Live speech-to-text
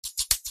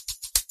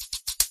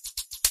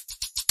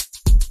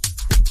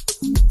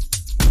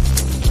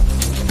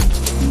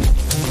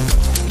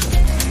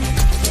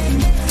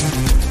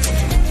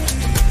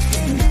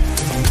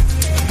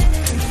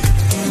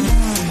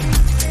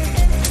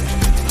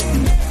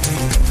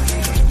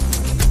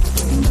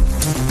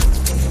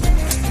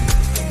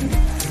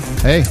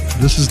Hey,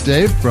 this is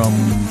Dave from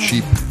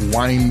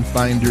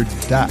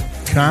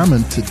cheapwinefinder.com,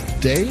 and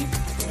today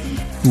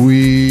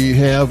we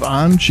have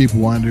on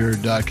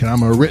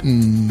cheapwinefinder.com a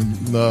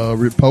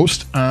written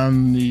post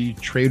on the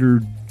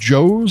Trader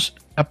Joe's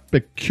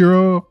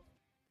Epicuro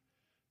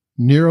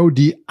Nero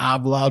di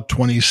Avola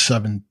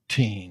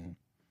 2017.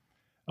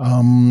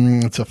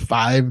 It's a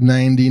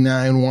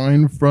 $5.99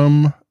 wine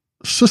from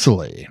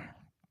Sicily.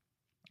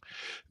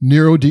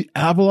 Nero di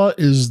Avola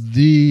is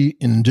the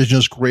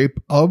indigenous grape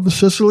of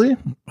Sicily.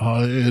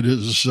 It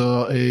is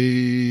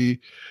a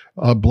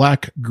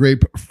black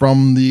grape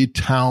from the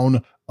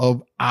town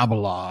of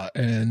Avola.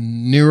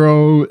 And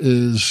Nero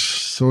is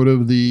sort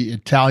of the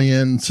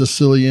Italian,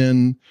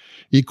 Sicilian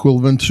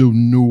equivalent to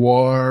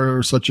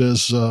Noir, such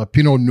as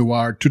Pinot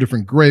Noir, two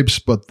different grapes,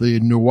 but the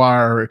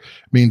Noir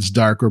means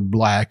dark or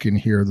black, and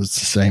here it's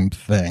the same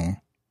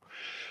thing.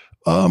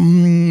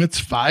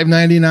 It's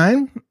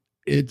 $5.99.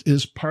 It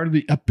is part of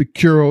the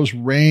Epicuro's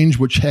range,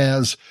 which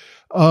has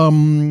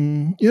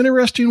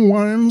interesting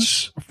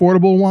wines,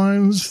 affordable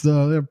wines. They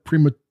have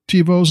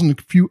Primotivos and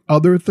a few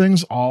other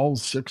things, all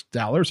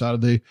 $6. How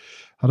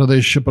do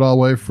they ship it all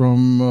the way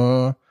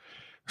from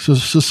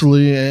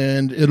Sicily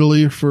and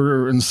Italy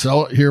and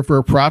sell it here for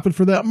a profit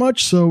for that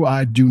much? So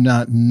I do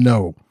not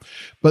know.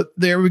 But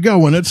there we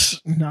go, and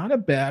it's not a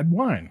bad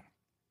wine.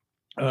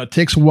 It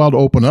takes a while to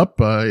open up.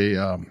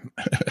 I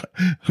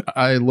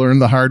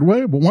learned the hard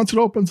way, but once it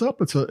opens up,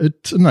 it's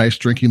a nice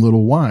drinking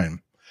little wine.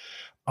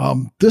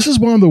 This is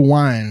one of the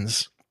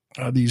wines,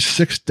 these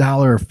 $6,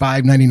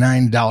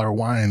 $5.99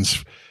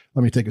 wines.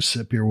 Let me take a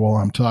sip here while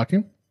I'm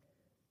talking.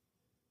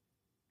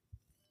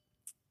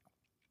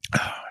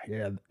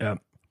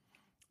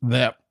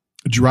 That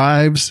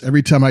drives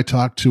every time I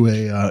talk to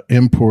a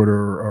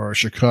importer or a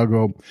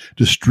Chicago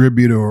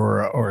distributor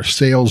or a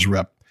sales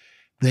rep.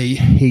 They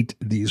hate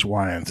these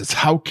wines. It's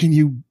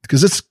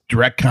because it's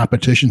direct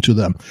competition to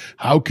them.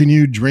 How can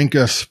you drink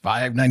a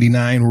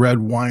 $5.99 red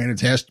wine?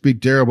 It has to be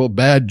terrible,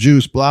 bad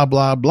juice, blah,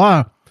 blah,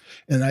 blah.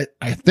 And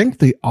I think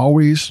they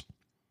always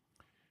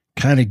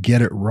kind of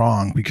get it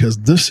wrong, because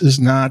this is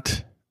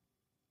not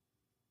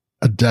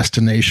a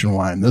destination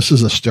wine. This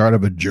is a start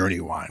of a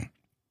journey wine.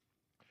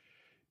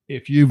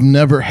 If you've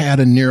never had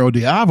a Nero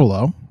di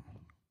Avola,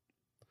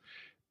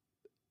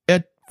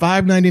 at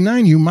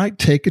 $5.99, you might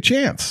take a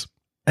chance.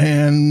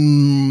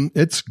 And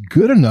it's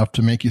good enough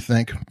to make you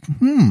think,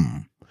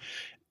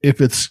 if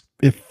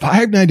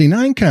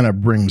 $5.99 kind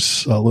of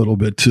brings a little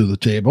bit to the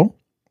table,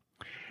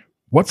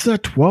 what's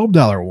that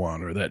 $12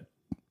 one or that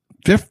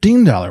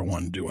 $15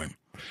 one doing?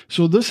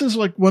 So this is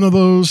like one of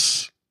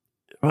those,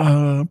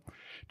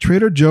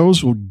 Trader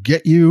Joe's will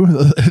get you.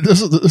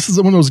 This is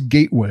one of those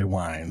gateway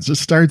wines. It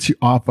starts you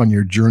off on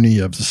your journey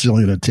of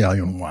Sicilian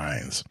Italian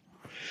wines.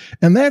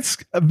 And that's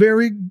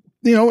in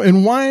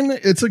wine,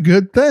 it's a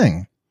good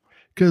thing.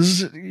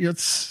 Because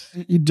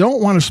you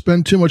don't want to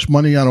spend too much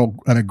money on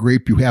a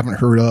grape you haven't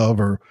heard of,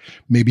 or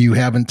maybe you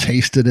haven't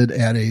tasted it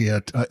at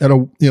a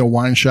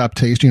wine shop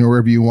tasting or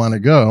wherever you want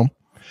to go.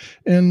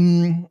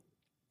 And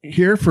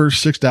here for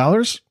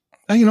 $6,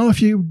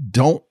 if you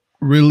don't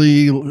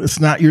really, it's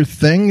not your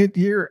thing,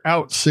 you're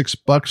out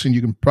 $6, and you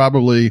can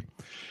probably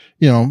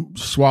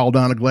swallow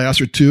down a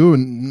glass or two,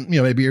 and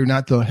maybe you're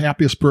not the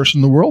happiest person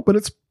in the world, but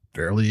it's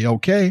fairly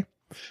okay.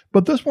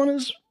 But this one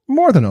is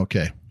more than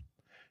okay.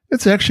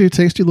 It's actually a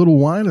tasty little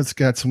wine. It's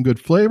got some good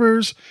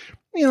flavors.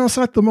 It's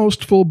not the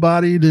most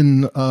full-bodied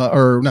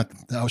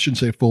I shouldn't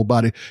say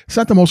full-bodied. It's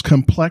not the most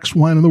complex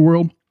wine in the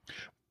world,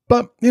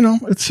 but,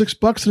 it's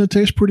 $6 and it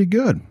tastes pretty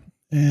good.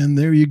 And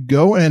there you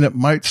go. And it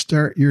might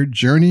start your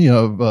journey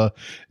of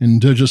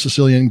indigenous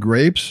Sicilian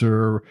grapes,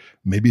 or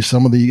maybe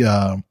some of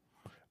the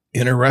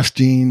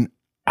interesting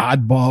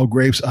oddball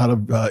grapes out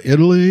of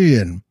Italy.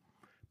 And,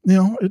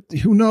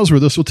 who knows where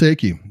this will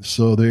take you.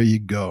 So there you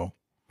go.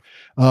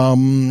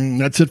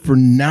 That's it for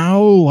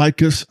now.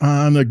 Like us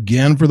for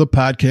the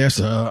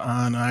podcast,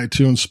 on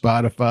iTunes,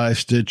 Spotify,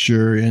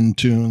 Stitcher,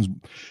 Intunes,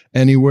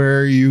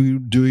 anywhere you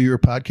do your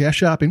podcast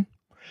shopping.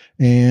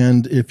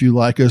 And if you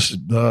like us,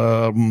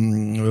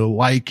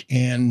 like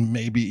and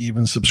maybe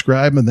even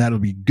subscribe, and that'll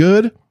be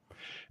good.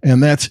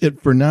 And that's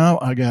it for now.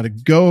 I gotta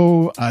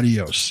go.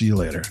 Adios. See you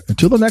later.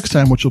 Until the next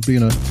time, which will be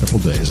in a couple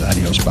days.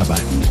 Adios.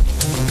 Bye-bye.